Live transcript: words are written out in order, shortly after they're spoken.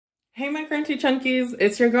Hey my crunchy chunkies,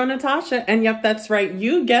 it's your girl Natasha, and yep, that's right,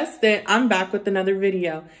 you guessed it, I'm back with another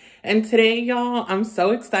video. And today, y'all, I'm so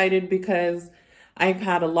excited because I've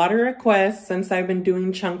had a lot of requests since I've been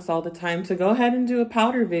doing chunks all the time to go ahead and do a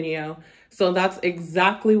powder video. So that's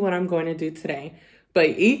exactly what I'm going to do today. But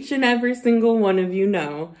each and every single one of you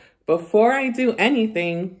know, before I do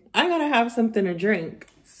anything, I gotta have something to drink.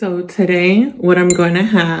 So today, what I'm going to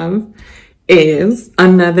have is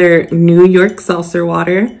another New York seltzer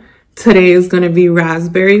water. Today is going to be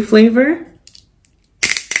raspberry flavor.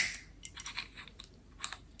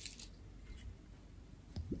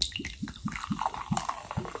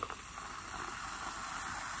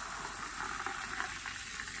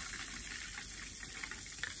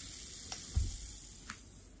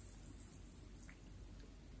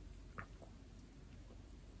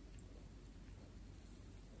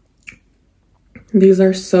 These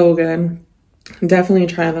are so good. Definitely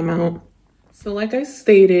try them out. So like I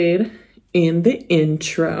stated in the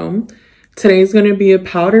intro, today's going to be a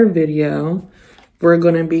powder video. We're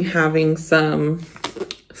going to be having some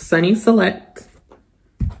Sunny Select,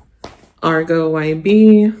 Argo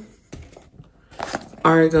YB,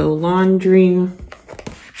 Argo Laundry,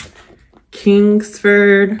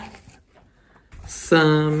 Kingsford,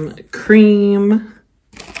 some cream,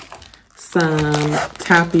 some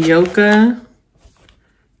tapioca,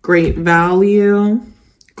 Great Value,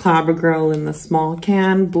 CLABBER Girl in the small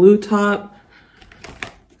can, blue top,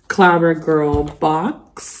 CLABBER Girl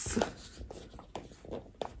box,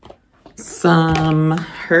 some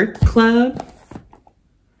Hurt Club,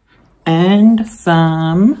 and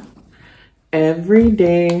some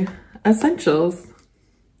everyday essentials.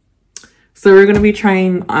 So we're going to be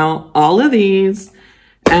trying out all of these,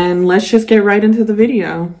 and let's just get right into the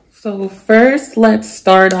video. So first, let's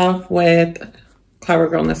start off with CLABBER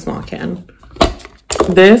Girl in the small can.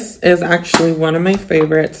 This is actually one of my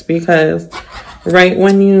favorites because right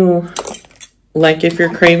when you, like if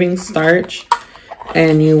you're craving starch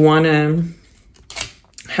and you want to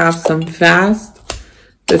have some fast,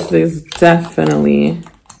 this is definitely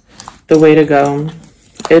the way to go.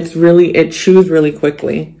 It chews really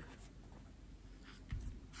quickly.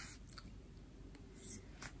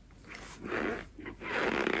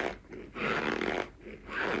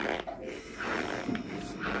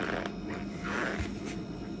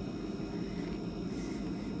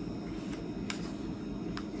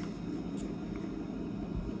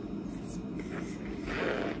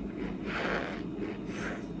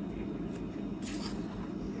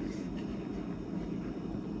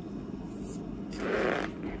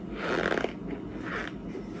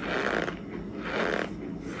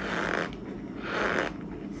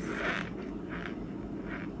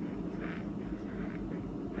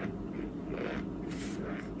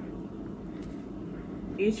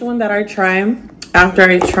 Each one that I try, after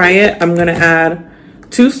I try it, I'm gonna add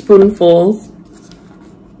 2 spoonfuls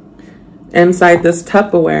inside this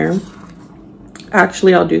Tupperware.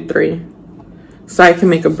 Actually, I'll do 3 so I can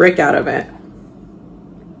make a brick out of it.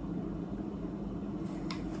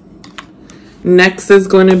 Next is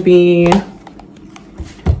going to be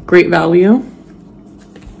Great Value.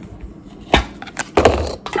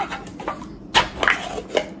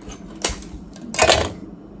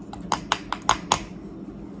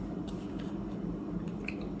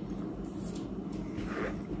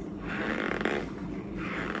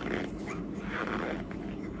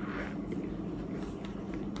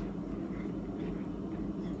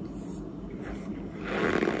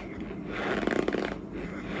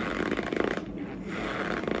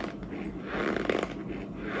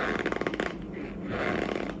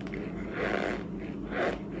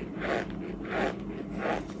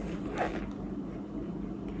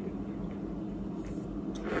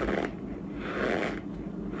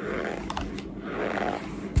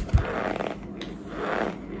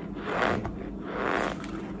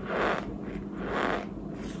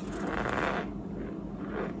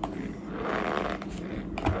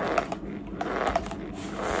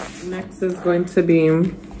 Next is going to be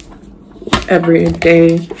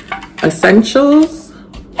everyday essentials.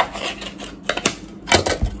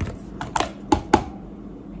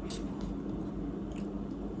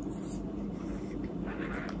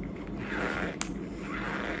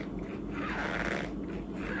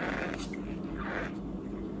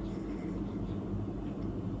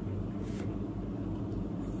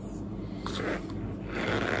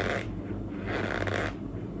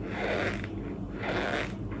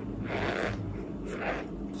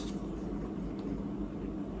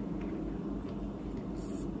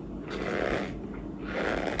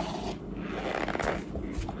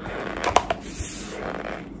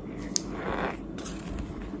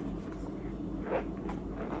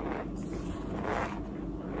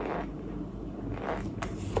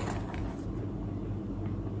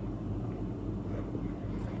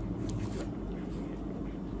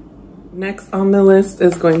 Next on the list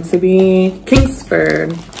is going to be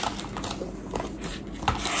Kingsford.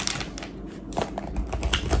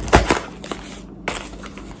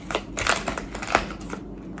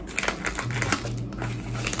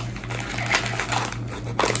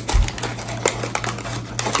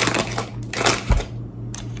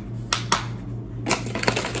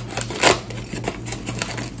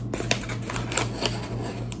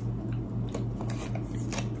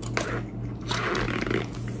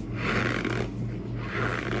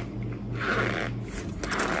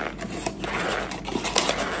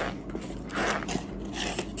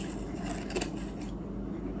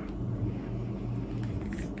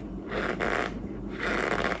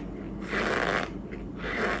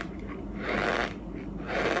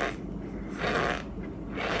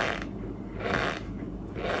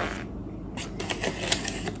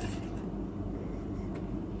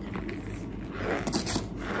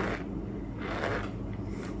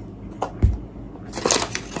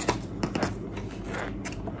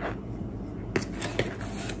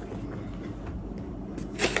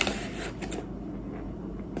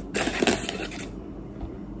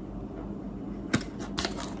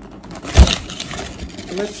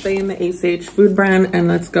 Let's stay in the ACH food brand and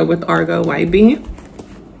let's go with ARGO YELLOW.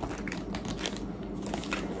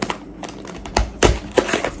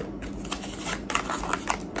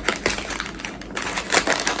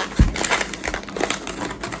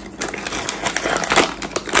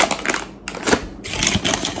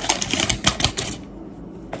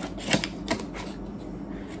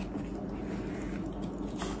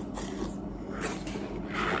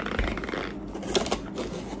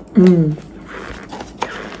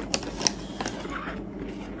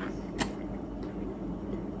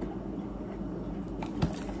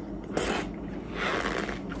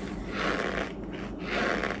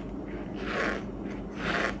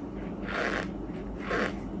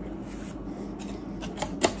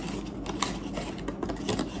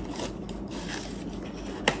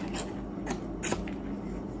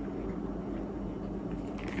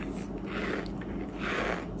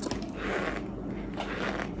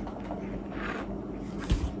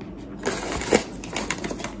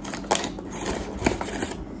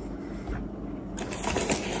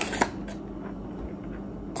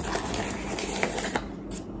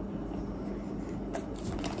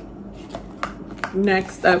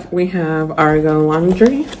 Next up, we have Argo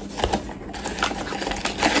Laundry,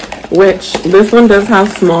 which this one does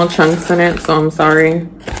have small chunks in it, so I'm sorry,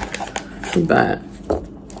 but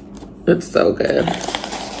it's so good.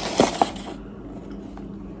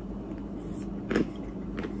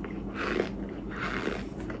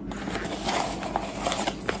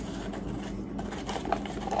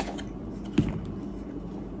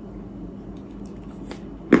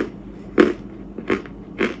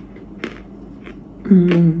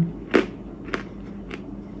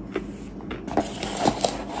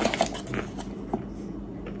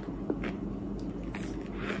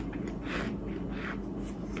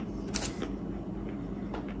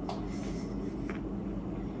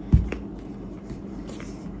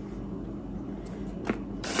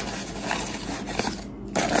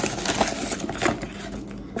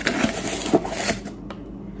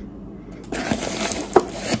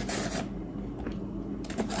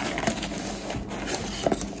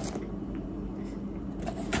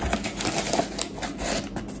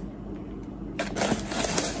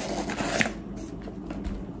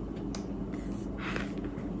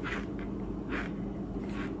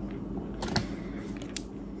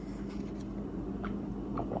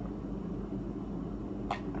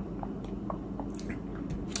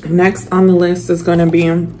 Next on the list is going to be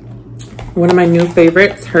one of my new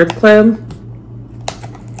favorites, Herb Club.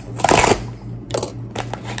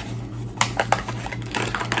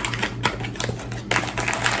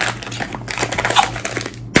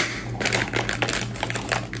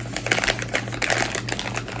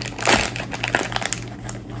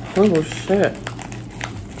 Oh shit.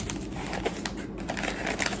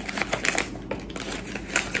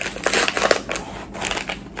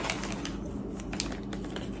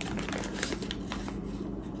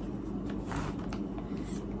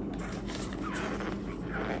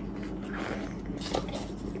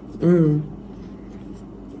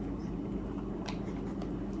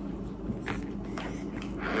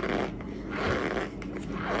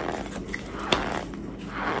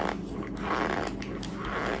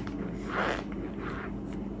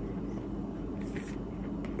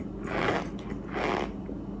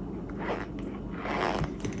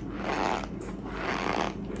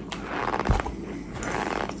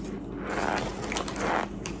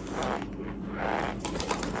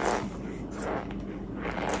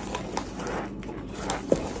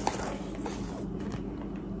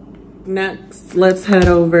 Next, let's head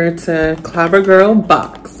over to CLABBER Girl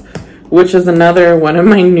Box, which is another one of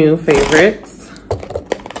my new favorites.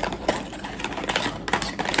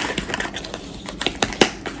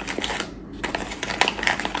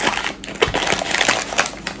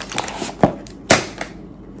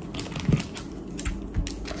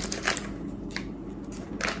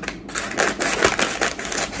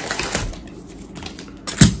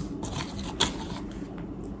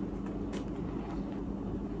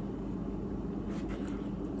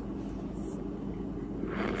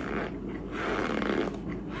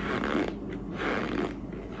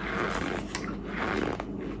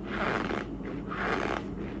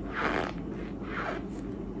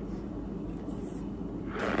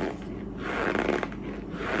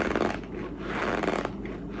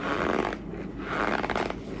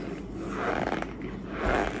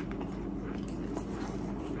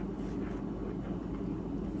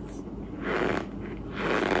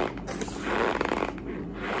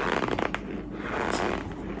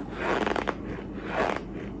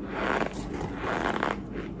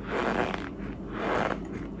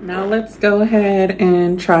 Now let's go ahead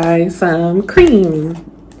and try some cream.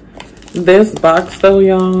 This box though,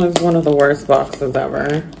 y'all, is one of the worst boxes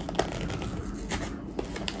ever.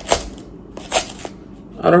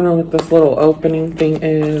 I don't know what this little opening thing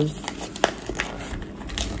is.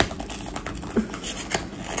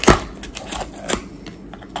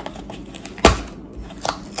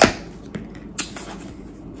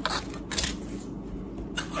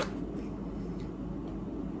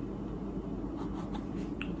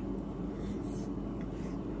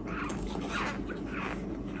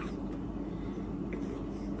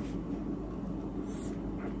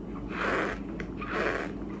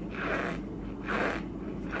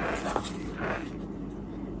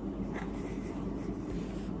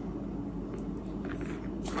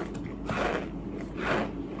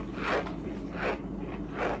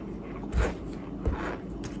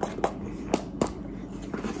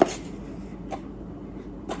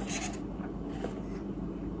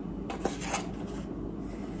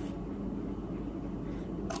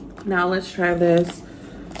 Now let's try this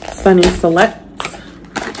Sunny Select.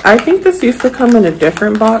 I think this used to come in a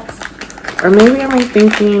different box, or maybe I'm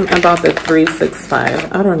thinking about the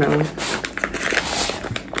 365. I don't know.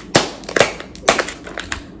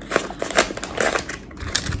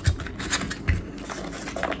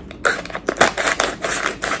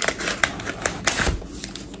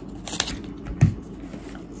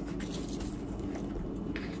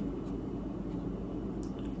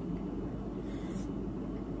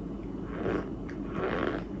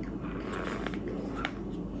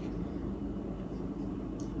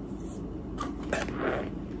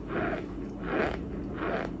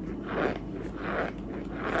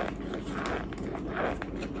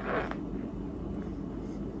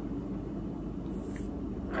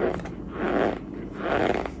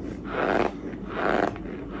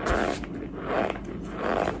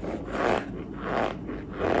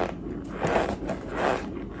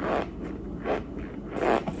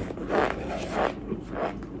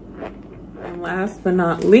 Last but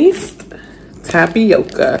not least,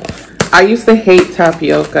 tapioca. I used to hate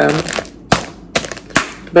tapioca,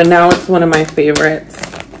 but now it's one of my favorites.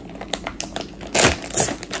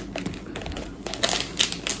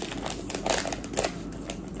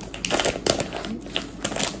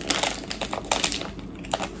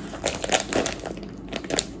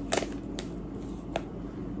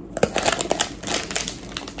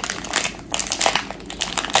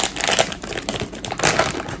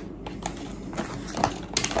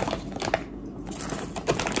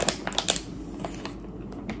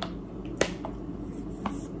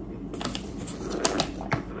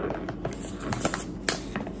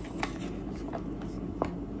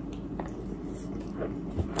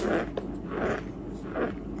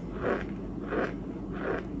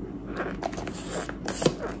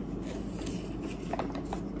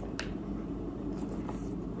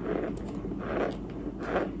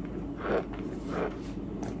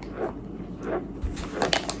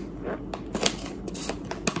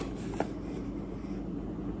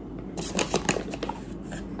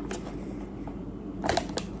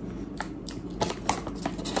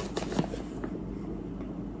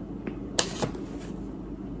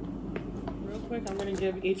 I'm going to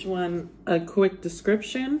give each one a quick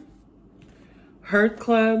description. Heart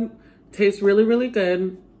Club tastes really, really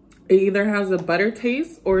good. It either has a butter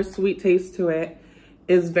taste or a sweet taste to it.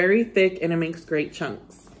 It's very thick and it makes great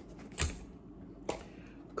chunks.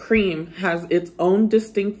 Cream has its own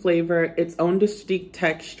distinct flavor, its own distinct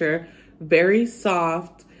texture, very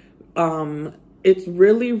soft. It's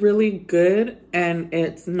really, really good, and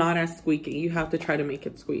it's not as squeaky. You have to try to make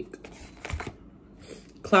it squeak.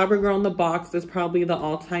 Clabber Girl in the box is probably the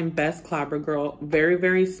all-time best Clabber Girl. Very,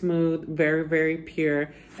 very smooth, very, very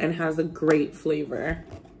pure, and has a great flavor.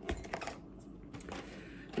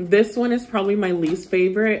 This one is probably my least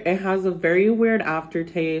favorite. It has a very weird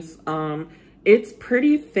aftertaste. It's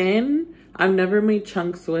pretty thin. I've never made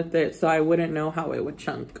chunks with it, so I wouldn't know how it would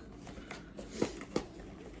chunk.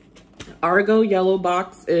 Argo Yellow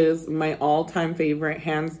Box is my all-time favorite,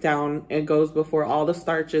 hands down. It goes before all the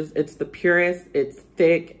starches. It's the purest, it's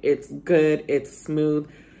thick, it's good, it's smooth.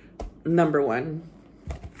 Number one.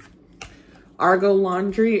 Argo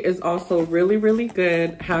Laundry is also really, really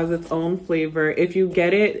good, has its own flavor. If you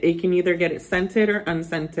get it, you can either get it scented or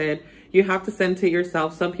unscented. You have to scent it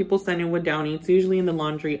yourself. Some people scent it with Downy. It's usually in the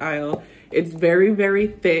laundry aisle. It's very, very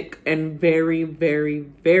thick and very, very,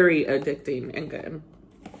 very addicting and good.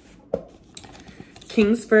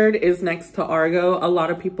 Kingsford is next to Argo. A lot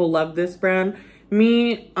of people love this brand.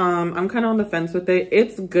 Me, I'm kind of on the fence with it.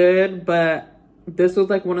 It's good, but this was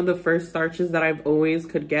like one of the first starches that I've always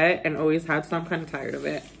could get and always had, so I'm kind of tired of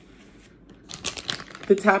it.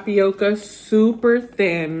 The tapioca, super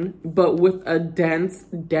thin, but with a dense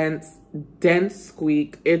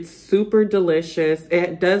squeak. It's super delicious.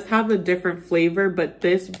 It does have a different flavor, but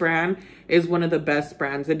this brand is one of the best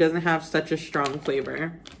brands. It doesn't have such a strong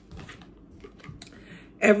flavor.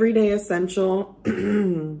 Everyday Essential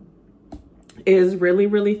is really,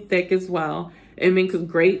 really thick as well. It makes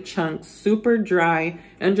great chunks, super dry,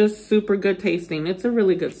 and just super good tasting. It's a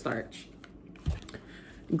really good starch.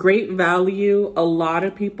 Great Value. A lot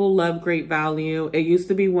of people love Great Value. It used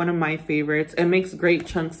to be one of my favorites. It makes great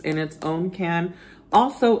chunks in its own can,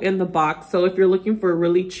 also in the box. So if you're looking for a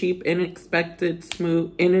really cheap, inexpensive,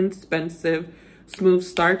 smooth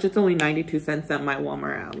starch, it's only 92 cents at my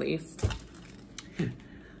Walmart at least.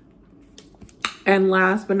 And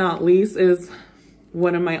last but not least is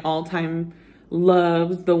one of my all-time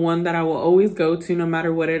loves, the one that I will always go to no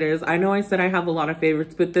matter what it is. I know I said I have a lot of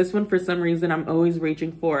favorites, but this one for some reason I'm always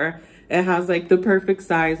reaching for. It has like the perfect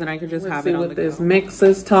size and I could just have it on the go. Let's see what this mix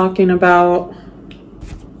is talking about.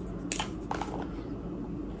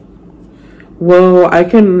 Whoa, I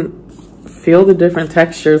can feel the different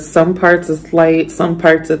textures. Some parts is light, some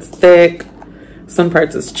parts it's thick, some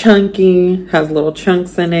parts it's chunky, has little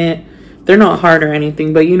chunks in it. They're not hard or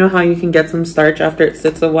anything, but you know how you can get some starch after it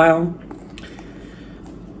sits a while?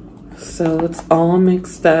 So it's all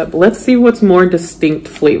mixed up. Let's see what's more distinct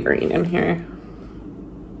flavoring in here.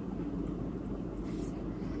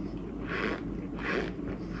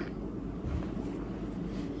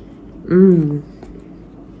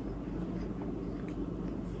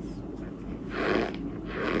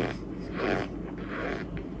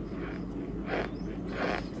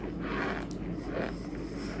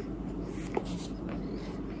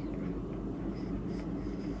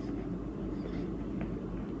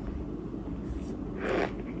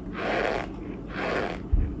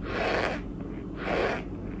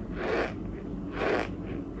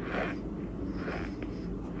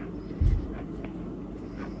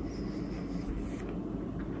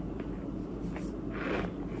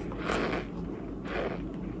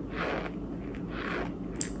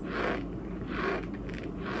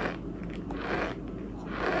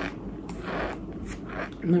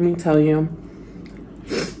 Let me tell you,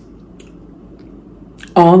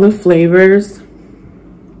 all the flavors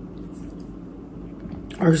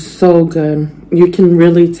are so good. You can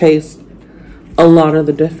really taste a lot of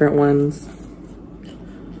the different ones.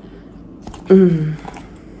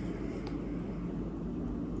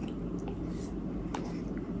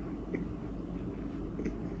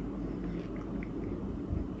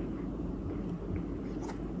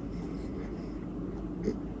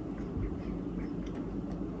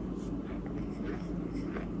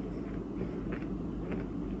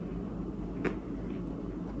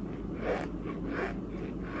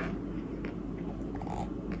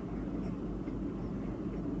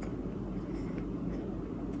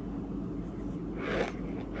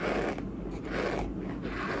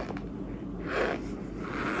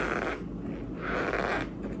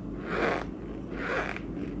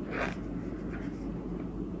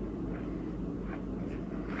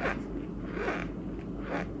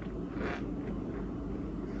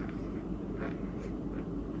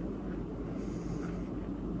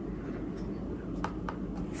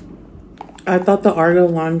 I thought the Argo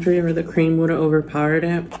Laundry or the cream would have overpowered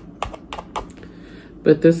it,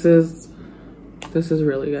 but this is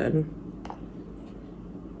really good.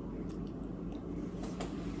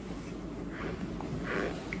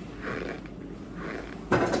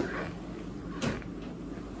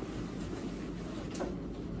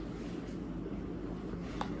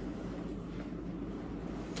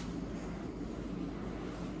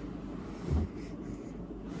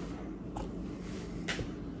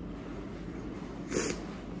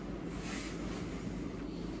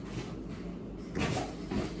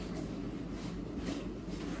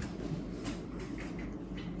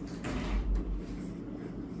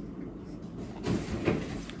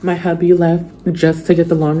 My hubby left just to get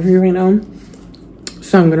the laundry right now.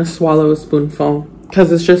 So I'm gonna swallow a spoonful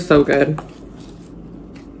because it's just so good.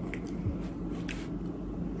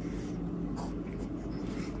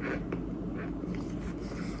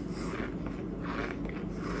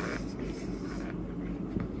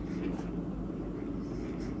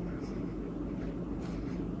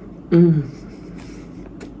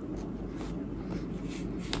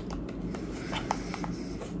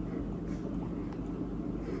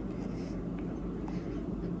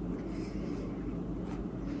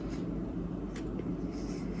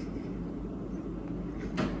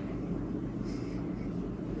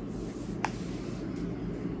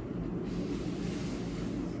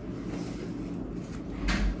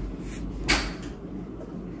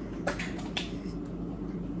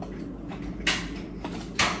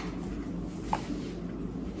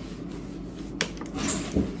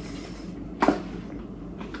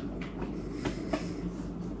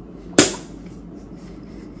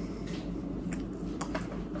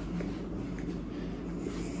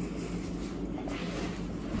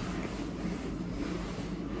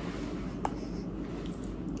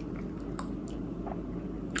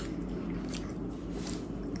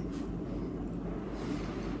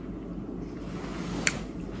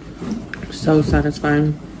 So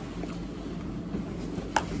satisfying.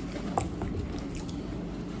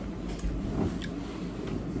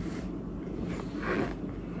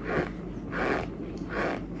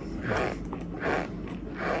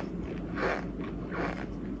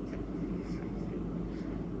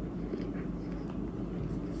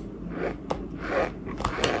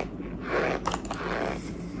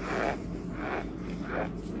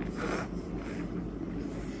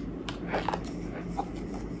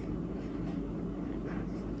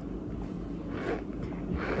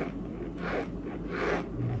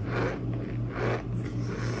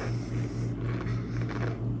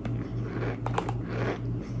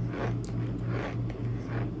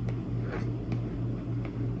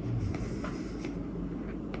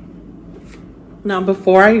 Now,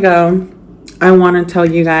 before I go, I want to tell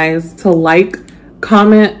you guys to like,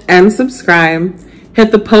 comment, and subscribe.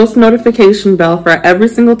 Hit the post notification bell for every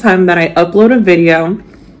single time that I upload a video.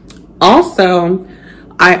 Also,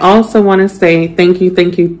 I also want to say thank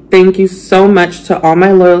you so much to all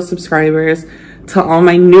my loyal subscribers, to all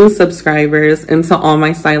my new subscribers, and to all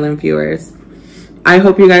my silent viewers. I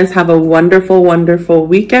hope you guys have a wonderful, wonderful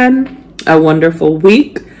weekend, a wonderful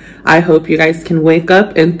week. I hope you guys can wake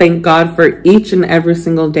up and thank God for each and every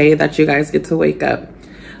single day that you guys get to wake up.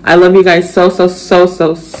 I love you guys so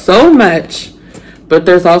much. But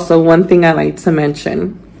there's also one thing I like to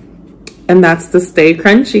mention, and that's to stay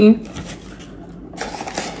crunchy.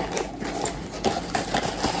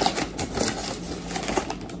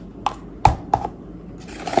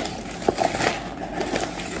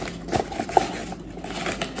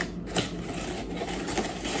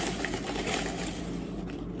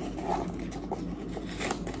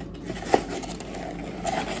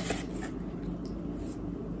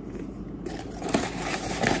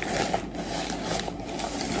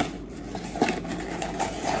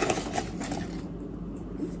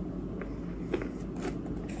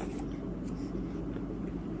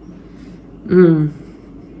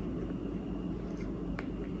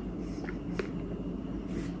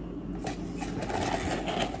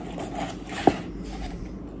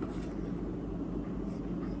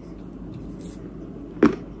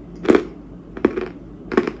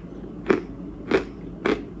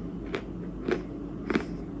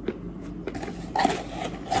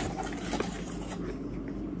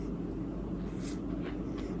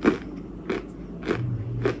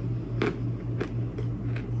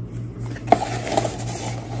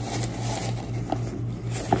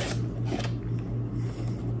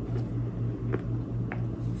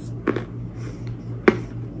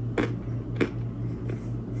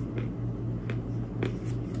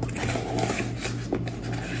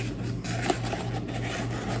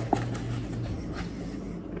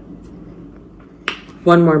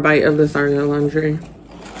 One more bite of this ARGO laundry.